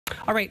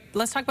All right,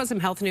 let's talk about some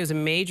health news. A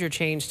major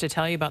change to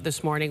tell you about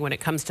this morning when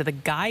it comes to the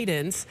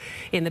guidance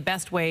in the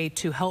best way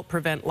to help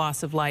prevent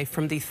loss of life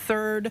from the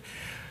third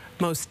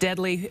most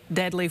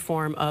deadly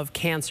form of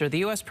cancer. The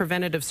U.S.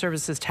 Preventative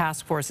Services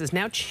Task Force is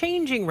now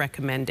changing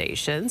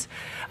recommendations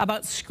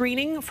about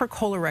screening for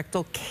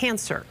colorectal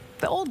cancer.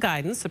 The old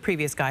guidance, the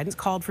previous guidance,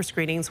 called for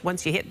screenings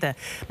once you hit the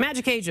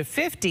magic age of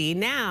 50.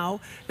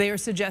 Now they are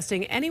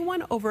suggesting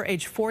anyone over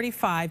age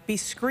 45 be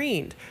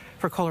screened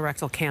for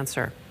colorectal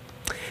cancer.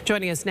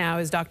 Joining us now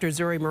is Dr.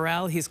 Zuri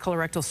Murrell. He's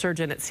colorectal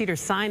surgeon at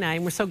Cedars-Sinai,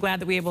 and we're so glad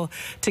that we're able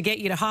to get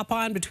you to hop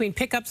on between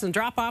pickups and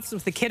drop-offs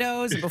with the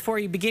kiddos and before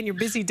you begin your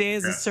busy day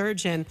as a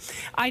surgeon.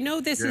 I know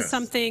this is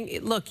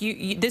something. Look,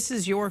 this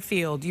is your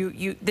field.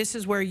 This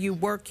is where you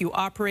work. You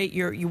operate.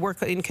 You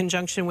work in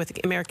conjunction with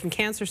the American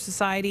Cancer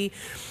Society.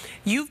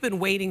 You've been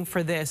waiting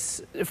for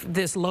this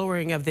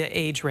lowering of the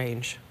age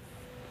range.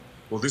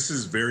 Well, this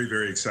is very,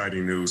 very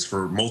exciting news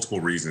for multiple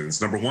reasons.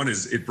 Number one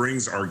is it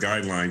brings our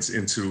guidelines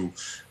into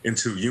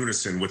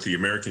unison with the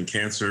American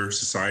Cancer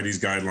Society's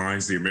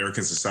guidelines, the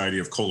American Society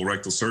of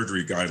Colorectal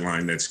Surgery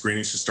guideline that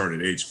screening should start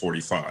at age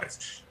 45.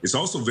 It's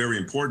also very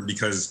important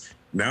because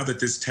now that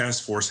this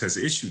task force has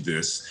issued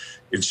this,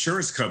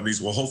 insurance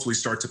companies will hopefully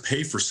start to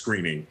pay for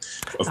screening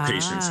of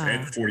patients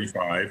at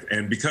 45.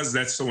 And because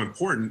that's so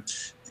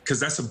important, because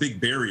that's a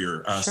big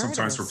barrier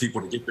sometimes for people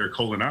to get their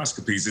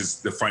colonoscopies,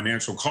 is the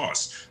financial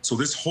cost. So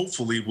this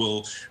hopefully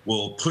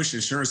will push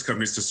insurance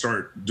companies to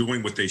start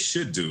doing what they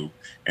should do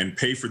and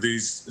pay for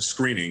these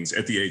screenings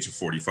at the age of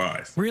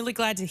 45. Really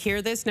glad to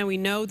hear this. Now we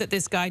know that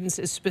this guidance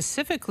is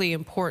specifically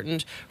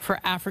important for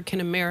African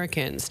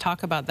Americans.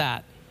 Talk about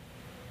that.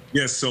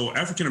 Yes, so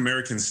African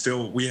Americans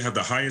we have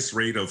the highest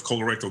rate of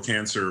colorectal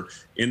cancer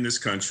in this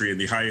country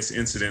and the highest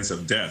incidence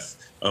of death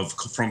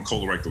from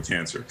colorectal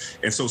cancer.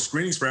 And so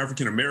screenings for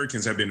African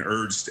Americans have been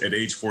urged at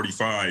age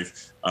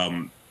 45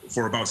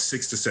 for about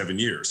 6 to 7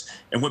 years.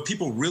 And what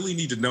people really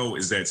need to know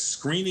is that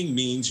screening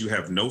means you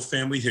have no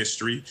family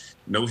history,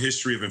 no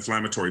history of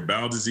inflammatory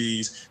bowel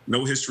disease,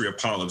 no history of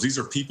polyps. These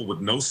are people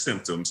with no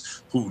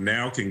symptoms who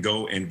now can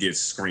go and get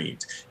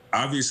screened.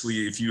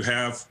 Obviously, if you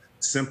have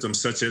symptoms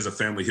such as a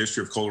family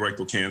history of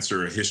colorectal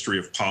cancer, a history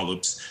of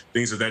polyps,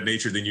 things of that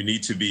nature, then you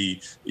need to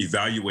be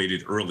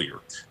evaluated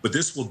earlier. But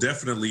this will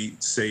definitely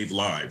save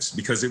lives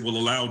because it will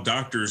allow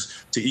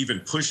doctors to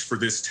even push for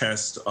this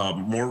test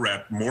more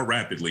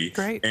rapidly.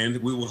 Great. And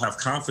we will have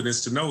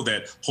confidence to know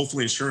that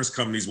hopefully insurance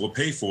companies will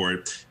pay for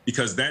it,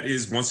 because that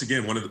is, once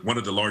again, one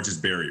of the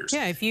largest barriers.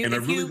 Yeah, if you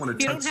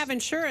don't have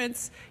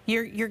insurance,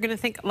 you're going to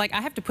think, like,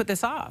 I have to put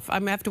this off. I'm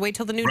going to have to wait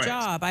till the new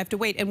job. I have to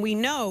wait. And we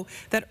know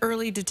that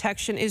early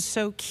detection is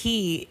so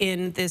key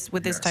in this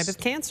type of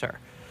cancer.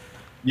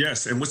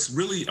 Yes, and what's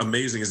really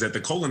amazing is that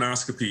the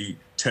colonoscopy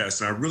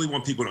test, and I really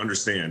want people to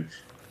understand,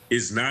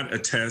 is not a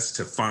test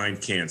to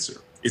find cancer.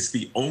 It's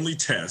the only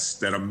test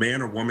that a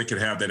man or woman can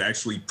have that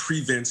actually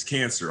prevents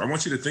cancer. I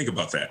want you to think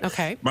about that.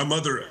 Okay. My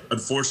mother,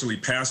 unfortunately,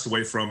 passed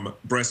away from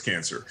breast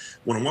cancer.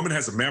 When a woman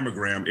has a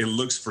mammogram, it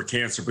looks for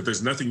cancer, but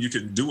there's nothing you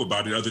can do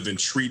about it other than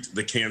treat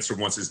the cancer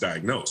once it's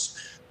diagnosed.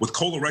 With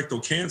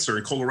colorectal cancer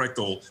and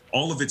colorectal,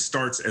 all of it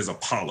starts as a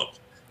polyp.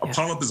 A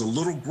polyp is a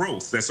little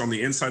growth that's on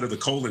the inside of the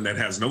colon that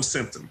has no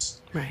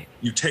symptoms. Right.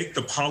 You take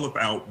the polyp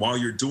out while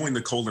you're doing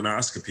the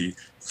colonoscopy,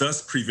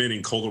 thus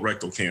preventing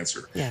colorectal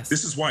cancer. Yes.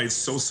 This is why it's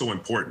so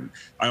important.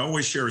 I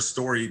always share a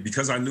story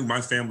because I knew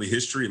my family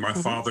history. My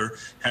father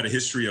had a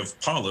history of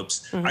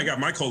polyps. I got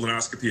my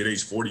colonoscopy at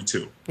age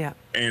 42. Yeah.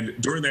 And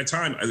during that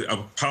time, a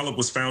polyp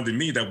was found in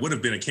me that would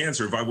have been a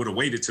cancer if I would have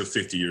waited till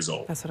 50 years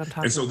old. That's what I'm talking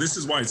about. And so this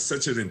is why it's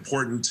such an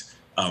important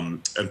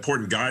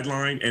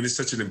guideline, and it's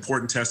such an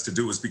important test to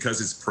do, is because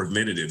it's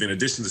preventative, in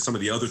addition to some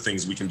of the other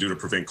things we can do to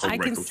prevent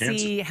colorectal cancer. I can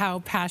see how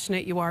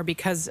passionate you are,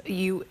 because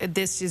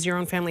this is your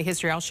own family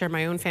history. I'll share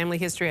my own family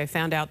history. I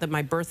found out that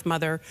my birth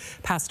mother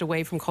passed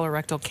away from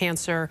colorectal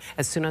cancer.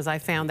 As soon as I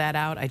found that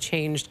out, I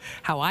changed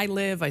how I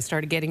live. I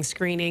started getting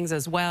screenings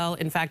as well.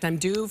 In fact, I'm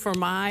due for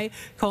my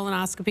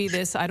colonoscopy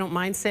I don't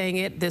mind saying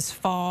it, this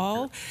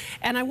fall.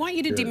 And I want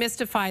you to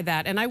demystify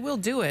that, and I will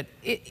do it.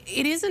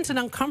 It isn't an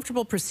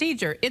uncomfortable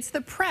procedure. It's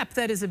the prep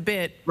that is a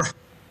bit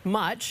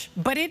much,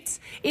 but it's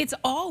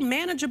all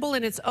manageable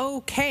and it's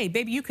okay.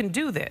 Baby, you can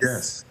do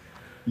this.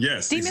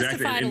 Yes, Demystify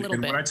exactly. it a little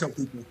bit. When I tell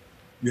people,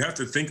 you have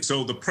to think,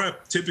 so the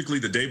prep, typically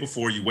the day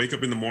before you wake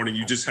up in the morning,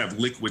 you just have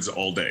liquids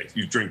all day.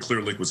 You drink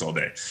clear liquids all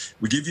day.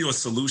 We give you a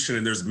solution,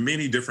 and there's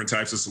many different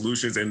types of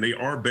solutions, and they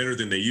are better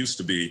than they used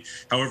to be.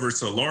 However,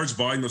 it's a large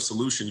volume of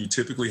solution you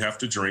typically have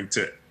to drink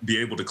to be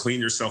able to clean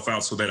yourself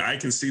out so that I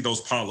can see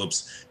those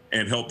polyps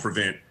and help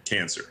prevent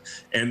cancer.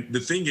 And the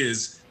thing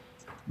is,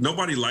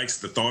 nobody likes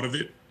the thought of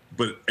it,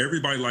 but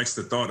everybody likes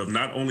the thought of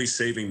not only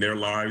saving their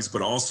lives,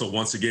 but also,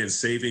 once again,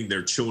 saving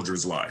their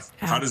children's life.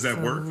 How does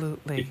that work?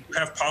 If you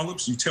have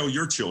polyps, you tell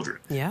your children.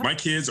 My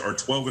kids are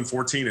 12 and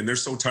 14, and they're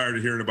so tired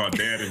of hearing about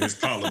dad and his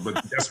polyp,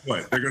 but guess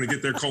what? They're going to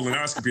get their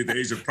colonoscopy at the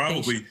age of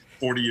probably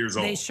 40 years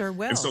old. They sure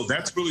will. And so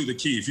that's really the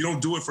key. If you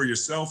don't do it for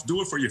yourself,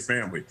 do it for your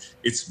family.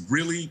 It's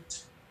really,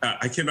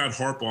 I cannot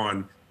harp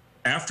on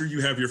after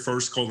you have your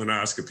first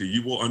colonoscopy,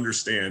 you will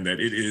understand that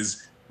it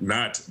is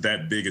not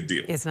that big a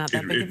deal. It's not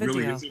that big of a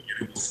really deal. isn't.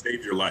 It will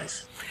save your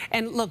life.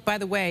 And look, by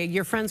the way,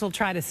 your friends will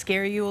try to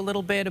scare you a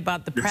little bit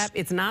about the prep.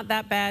 It's not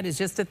that bad. It's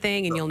just a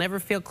thing, and you'll never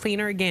feel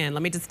cleaner again.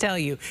 Let me just tell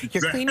you,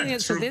 you're cleaning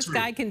it so this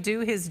guy can do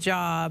his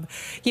job.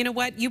 You know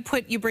what?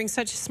 You bring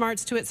such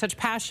smarts to it, such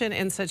passion,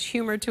 and such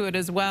humor to it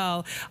as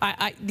well.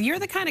 You're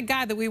the kind of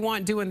guy that we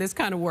want doing this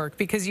kind of work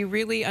because you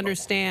really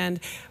understand.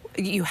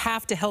 You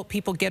have to help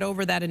people get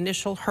over that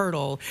initial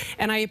hurdle.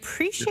 And I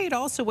appreciate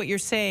also what you're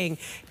saying,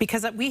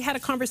 because we had a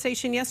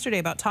conversation yesterday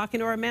about talking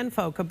to our men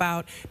folk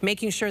about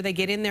making sure they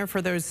get in there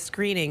for those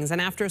screenings.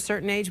 And after a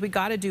certain age, we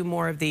got to do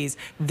more of these.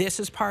 This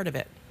is part of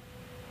it.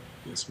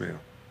 Yes, ma'am.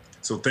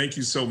 So thank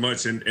you so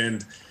much.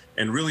 And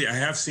really, I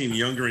have seen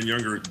younger and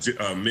younger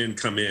men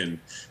come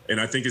in.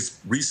 And I think it's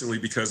recently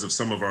because of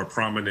some of our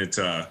prominent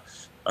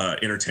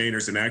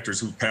entertainers and actors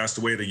who passed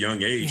away at a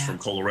young age from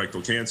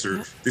colorectal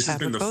cancer. This has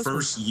been the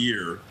first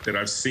year that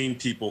I've seen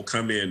people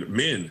come in,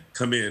 men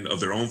come in of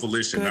their own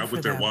volition, not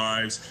with their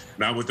wives,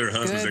 not with their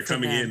husbands. They're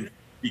coming in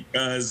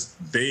because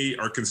they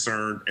are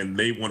concerned and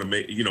they want to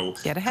make,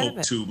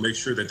 help to make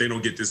sure that they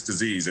don't get this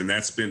disease. And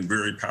that's been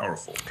very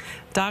powerful.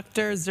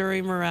 Dr.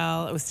 Zuri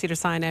Murrell with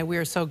Cedars-Sinai, we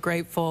are so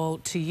grateful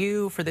to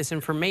you for this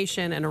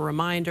information and a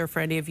reminder for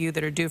any of you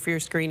that are due for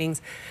your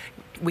screenings.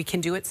 We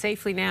can do it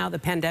safely now. The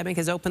pandemic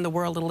has opened the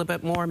world a little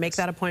bit more. Make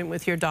that appointment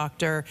with your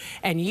doctor.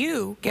 And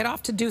you get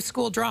off to do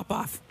school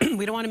drop-off.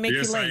 We don't want to make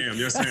you late.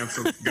 Yes, I am.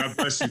 So God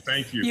bless you.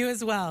 Thank you. You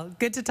as well.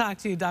 Good to talk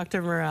to you,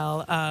 Dr.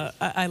 Murrell.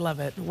 I love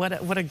it.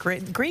 What a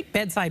great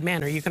bedside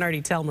manner. You can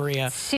already tell, Maria.